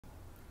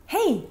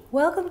Hey,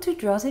 welcome to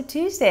Draw Tip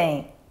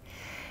Tuesday!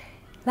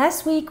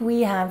 Last week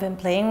we have been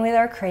playing with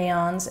our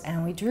crayons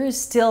and we drew a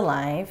still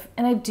life,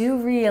 and I do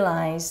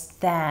realize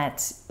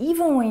that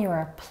even when you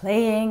are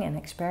playing and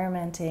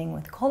experimenting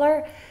with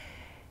color,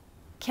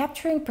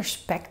 capturing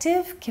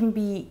perspective can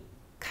be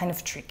kind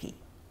of tricky.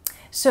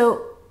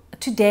 So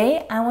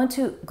today I want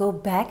to go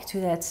back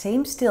to that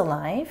same still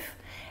life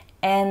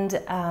and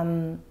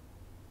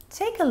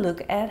take a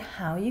look at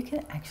how you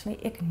can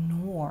actually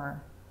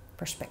ignore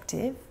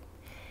perspective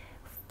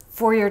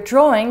for your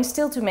drawing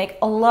still to make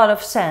a lot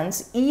of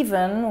sense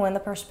even when the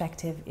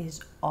perspective is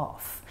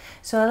off.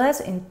 So let's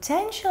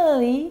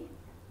intentionally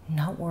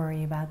not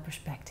worry about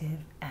perspective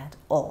at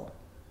all.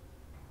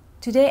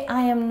 Today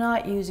I am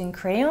not using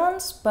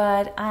crayons,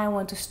 but I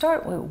want to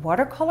start with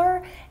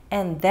watercolor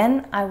and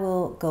then I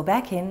will go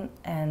back in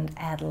and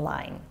add a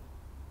line.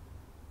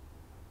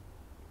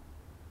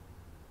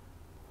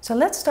 So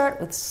let's start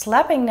with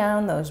slapping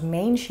down those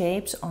main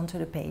shapes onto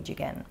the page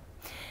again.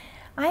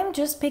 I'm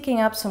just picking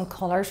up some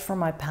colors from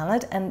my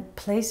palette and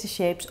place the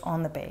shapes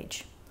on the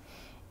page.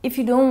 If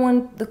you don't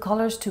want the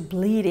colors to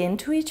bleed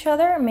into each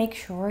other, make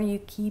sure you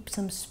keep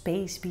some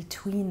space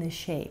between the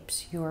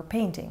shapes you are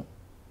painting.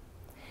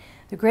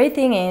 The great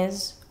thing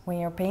is, when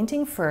you're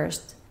painting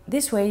first,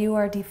 this way you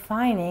are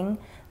defining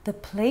the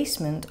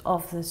placement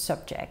of the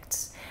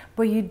subjects,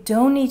 but you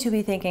don't need to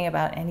be thinking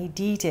about any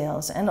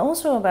details and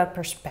also about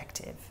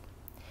perspective.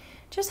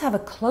 Just have a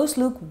close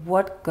look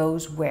what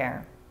goes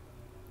where.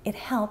 It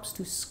helps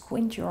to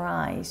squint your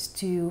eyes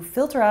to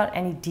filter out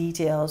any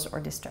details or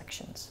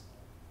distractions.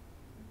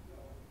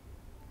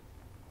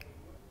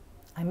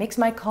 I mix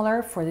my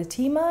color for the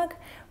tea mug,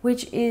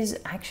 which is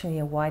actually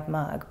a white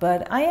mug,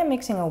 but I am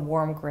mixing a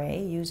warm gray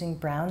using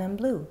brown and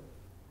blue.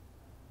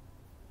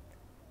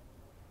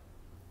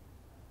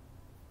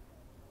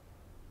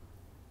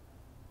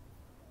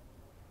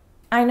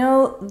 I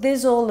know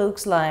this all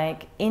looks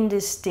like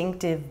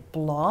indistinctive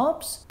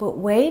blobs, but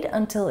wait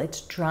until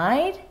it's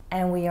dried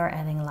and we are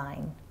adding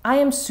line. I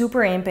am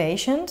super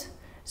impatient,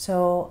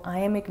 so I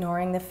am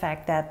ignoring the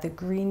fact that the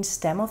green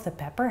stem of the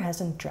pepper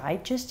hasn't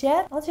dried just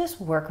yet. I'll just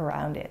work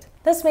around it.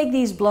 Let's make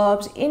these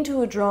blobs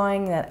into a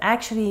drawing that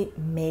actually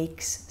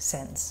makes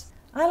sense.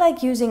 I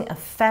like using a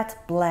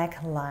fat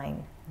black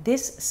line.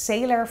 This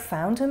Sailor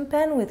fountain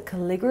pen with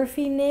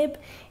calligraphy nib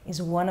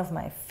is one of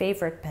my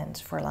favorite pens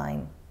for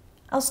line.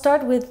 I'll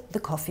start with the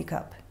coffee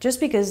cup,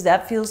 just because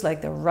that feels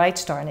like the right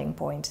starting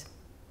point.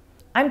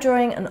 I'm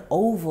drawing an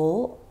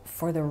oval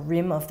for the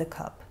rim of the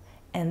cup,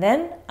 and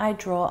then I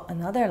draw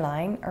another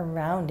line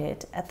around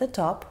it at the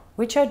top,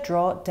 which I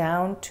draw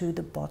down to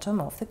the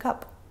bottom of the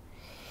cup.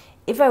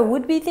 If I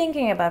would be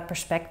thinking about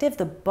perspective,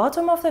 the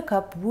bottom of the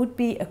cup would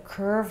be a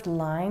curved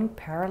line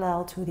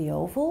parallel to the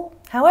oval.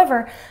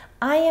 However,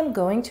 I am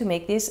going to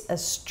make this a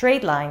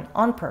straight line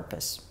on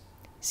purpose.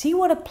 See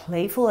what a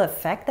playful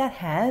effect that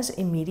has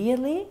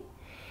immediately?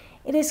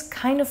 It is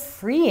kind of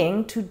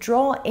freeing to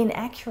draw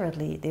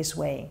inaccurately this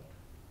way.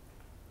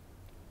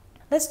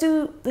 Let's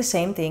do the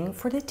same thing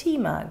for the tea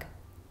mug.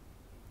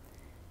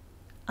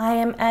 I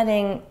am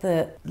adding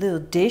the little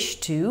dish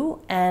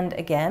too, and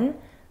again,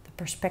 the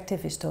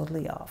perspective is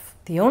totally off.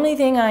 The only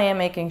thing I am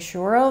making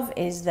sure of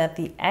is that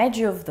the edge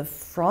of the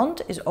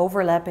front is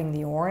overlapping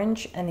the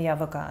orange and the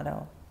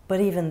avocado. But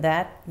even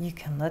that you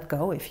can let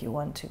go if you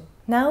want to.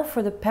 Now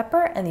for the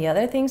pepper and the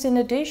other things in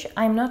the dish,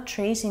 I'm not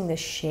tracing the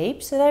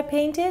shapes that I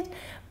painted,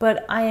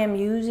 but I am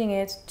using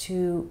it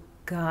to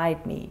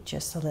guide me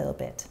just a little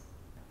bit.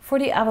 For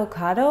the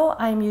avocado,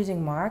 I'm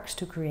using marks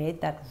to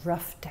create that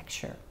rough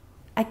texture.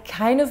 I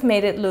kind of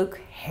made it look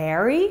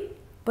hairy,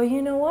 but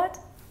you know what?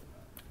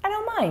 I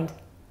don't mind.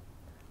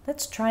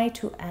 Let's try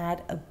to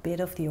add a bit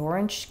of the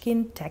orange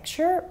skin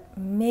texture,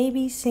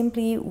 maybe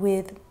simply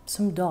with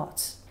some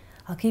dots.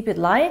 I'll keep it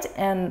light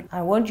and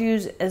I won't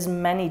use as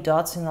many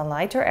dots in the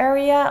lighter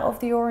area of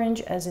the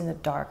orange as in the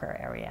darker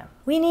area.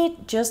 We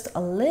need just a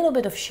little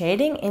bit of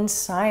shading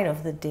inside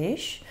of the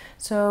dish,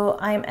 so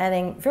I'm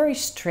adding very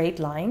straight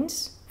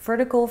lines,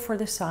 vertical for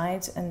the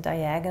sides and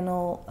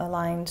diagonal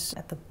lines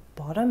at the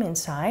bottom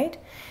inside.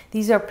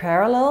 These are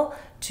parallel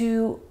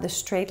to the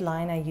straight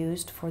line I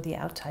used for the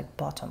outside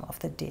bottom of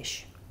the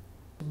dish.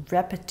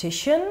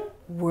 Repetition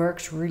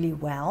works really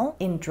well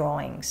in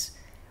drawings.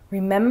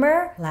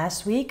 Remember,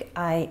 last week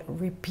I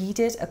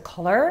repeated a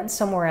color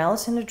somewhere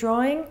else in the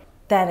drawing.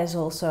 That is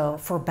also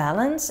for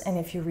balance, and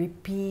if you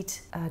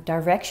repeat a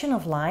direction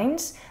of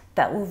lines,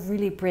 that will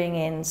really bring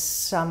in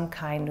some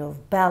kind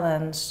of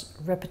balance,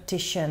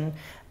 repetition,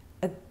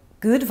 a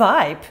good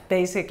vibe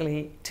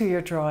basically to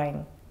your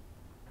drawing.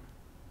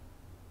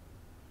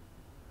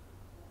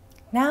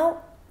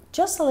 Now,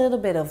 just a little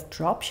bit of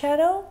drop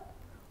shadow.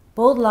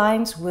 Bold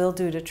lines will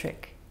do the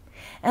trick.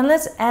 And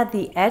let's add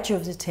the edge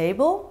of the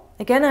table.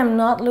 Again, I'm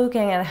not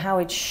looking at how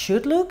it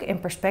should look in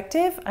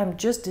perspective, I'm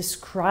just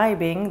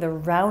describing the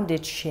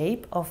rounded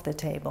shape of the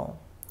table.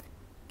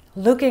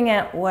 Looking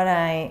at what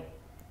I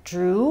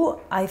drew,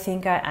 I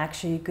think I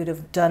actually could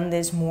have done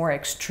this more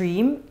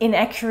extreme,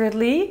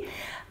 inaccurately,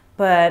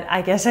 but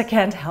I guess I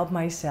can't help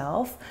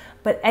myself.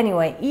 But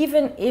anyway,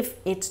 even if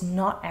it's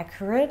not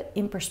accurate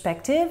in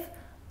perspective,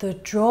 the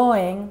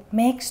drawing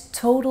makes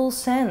total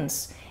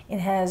sense. It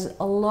has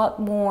a lot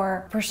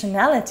more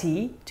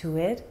personality to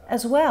it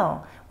as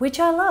well, which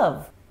I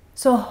love.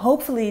 So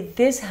hopefully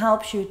this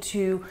helps you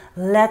to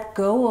let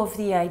go of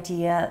the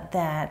idea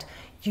that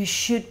you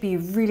should be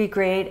really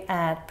great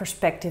at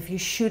perspective. You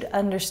should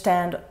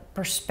understand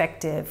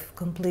perspective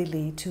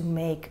completely to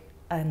make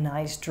a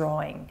nice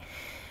drawing.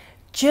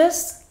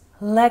 Just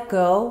let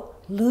go,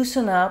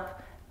 loosen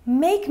up,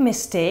 make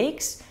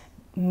mistakes,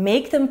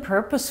 make them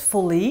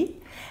purposefully,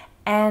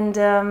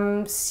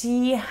 and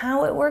see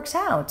how it works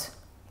out.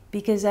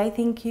 Because I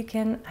think you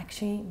can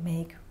actually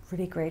make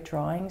really great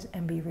drawings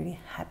and be really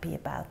happy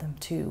about them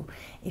too,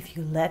 if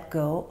you let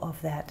go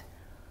of that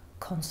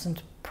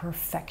constant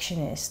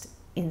perfectionist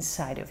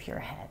inside of your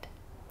head.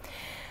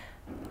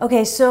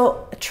 Okay,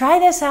 so try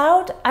this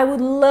out. I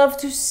would love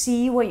to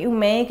see what you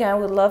make. I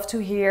would love to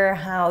hear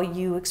how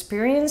you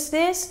experience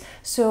this.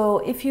 So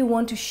if you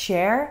want to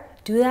share,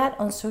 do that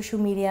on social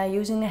media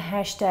using the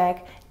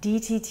hashtag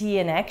DTT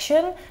in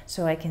action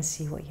so I can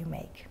see what you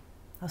make.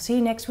 I'll see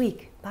you next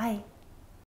week. Bye.